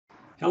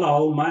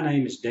Hello, my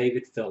name is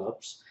David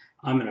Phillips.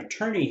 I'm an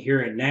attorney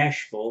here in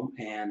Nashville,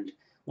 and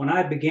when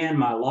I began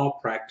my law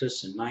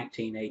practice in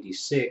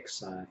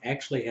 1986, I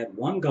actually had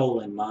one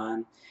goal in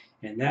mind,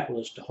 and that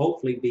was to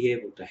hopefully be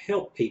able to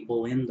help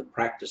people in the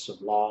practice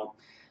of law.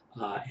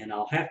 And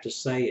I'll have to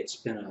say it's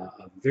been a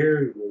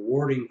very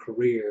rewarding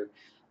career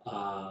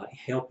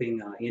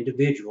helping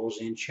individuals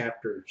in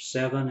Chapter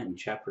 7 and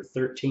Chapter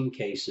 13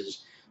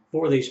 cases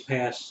for these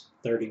past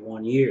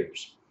 31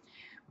 years.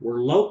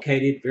 We're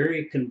located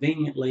very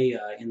conveniently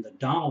in the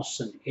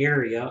Donelson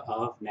area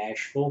of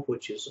Nashville,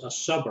 which is a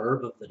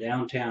suburb of the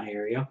downtown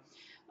area.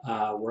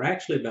 We're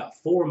actually about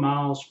 4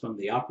 miles from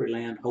the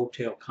Opryland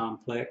Hotel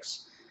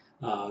complex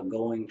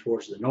going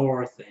towards the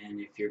north,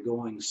 and if you're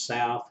going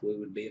south, we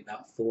would be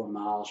about 4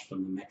 miles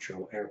from the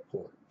Metro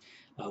Airport.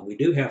 We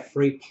do have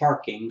free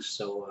parking,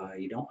 so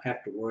you don't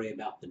have to worry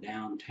about the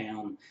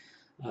downtown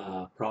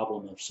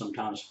problem of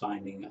sometimes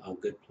finding a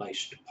good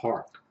place to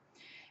park.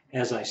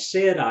 As I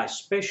said, I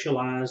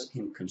specialize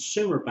in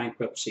consumer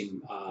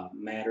bankruptcy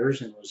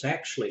matters and was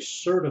actually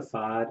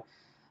certified,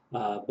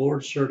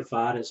 board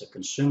certified as a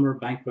consumer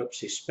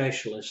bankruptcy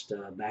specialist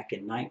back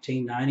in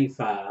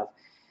 1995.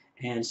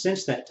 And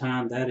since that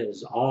time, that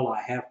is all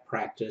I have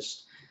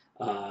practiced.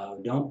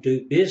 Don't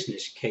do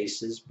business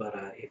cases, but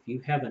if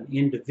you have an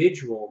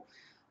individual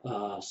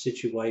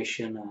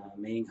situation,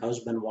 meaning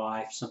husband,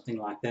 wife, something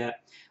like that,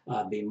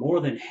 be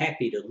more than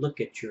happy to look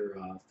at your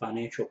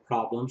financial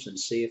problems and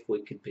see if we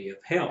could be of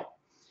help.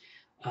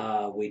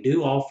 We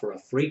do offer a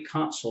free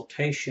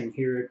consultation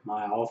here at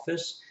my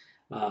office.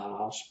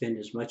 I'll spend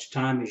as much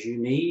time as you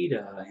need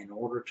in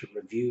order to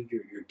review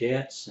your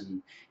debts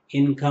and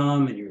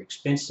income and your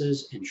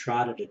expenses and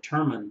try to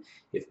determine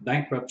if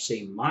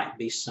bankruptcy might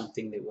be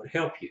something that would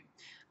help you.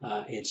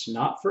 It's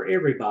not for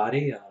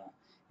everybody.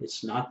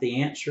 It's not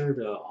the answer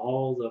to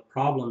all the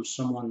problems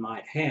someone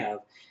might have,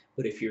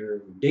 but if you're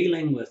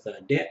dealing with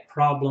debt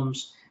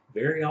problems,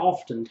 very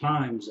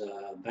oftentimes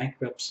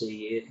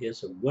bankruptcy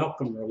is a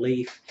welcome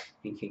relief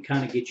and can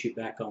kind of get you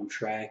back on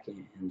track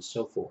and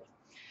so forth.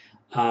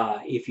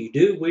 If you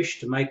do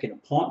wish to make an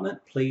appointment,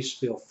 please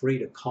feel free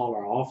to call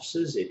our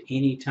offices at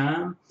any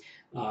time.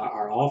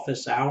 Our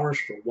office hours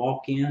for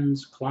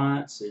walk-ins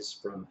clients is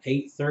from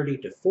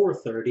 8:30 to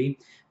 4:30,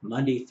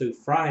 Monday through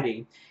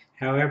Friday.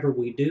 However,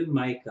 we do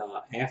make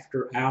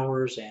after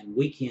hours and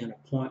weekend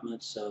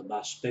appointments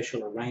by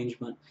special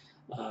arrangement.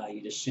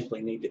 You just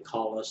simply need to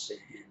call us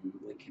and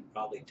we can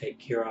probably take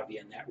care of you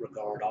in that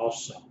regard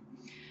also.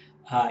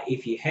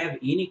 If you have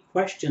any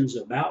questions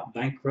about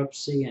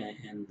bankruptcy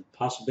and the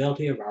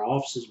possibility of our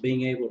offices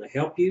being able to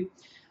help you,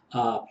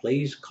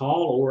 please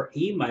call or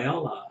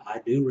email.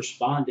 I do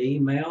respond to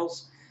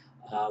emails.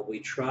 We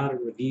try to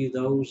review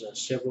those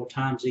several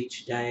times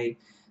each day.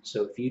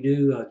 So if you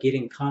do get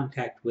in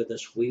contact with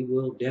us, we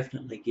will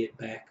definitely get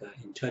back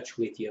in touch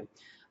with you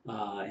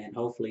and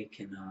hopefully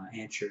can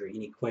answer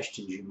any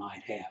questions you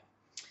might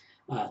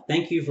have.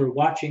 Thank you for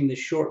watching this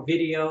short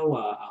video.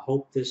 I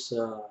hope this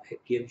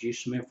gives you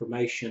some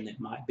information that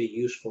might be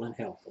useful and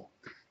helpful.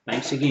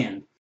 Thanks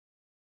again.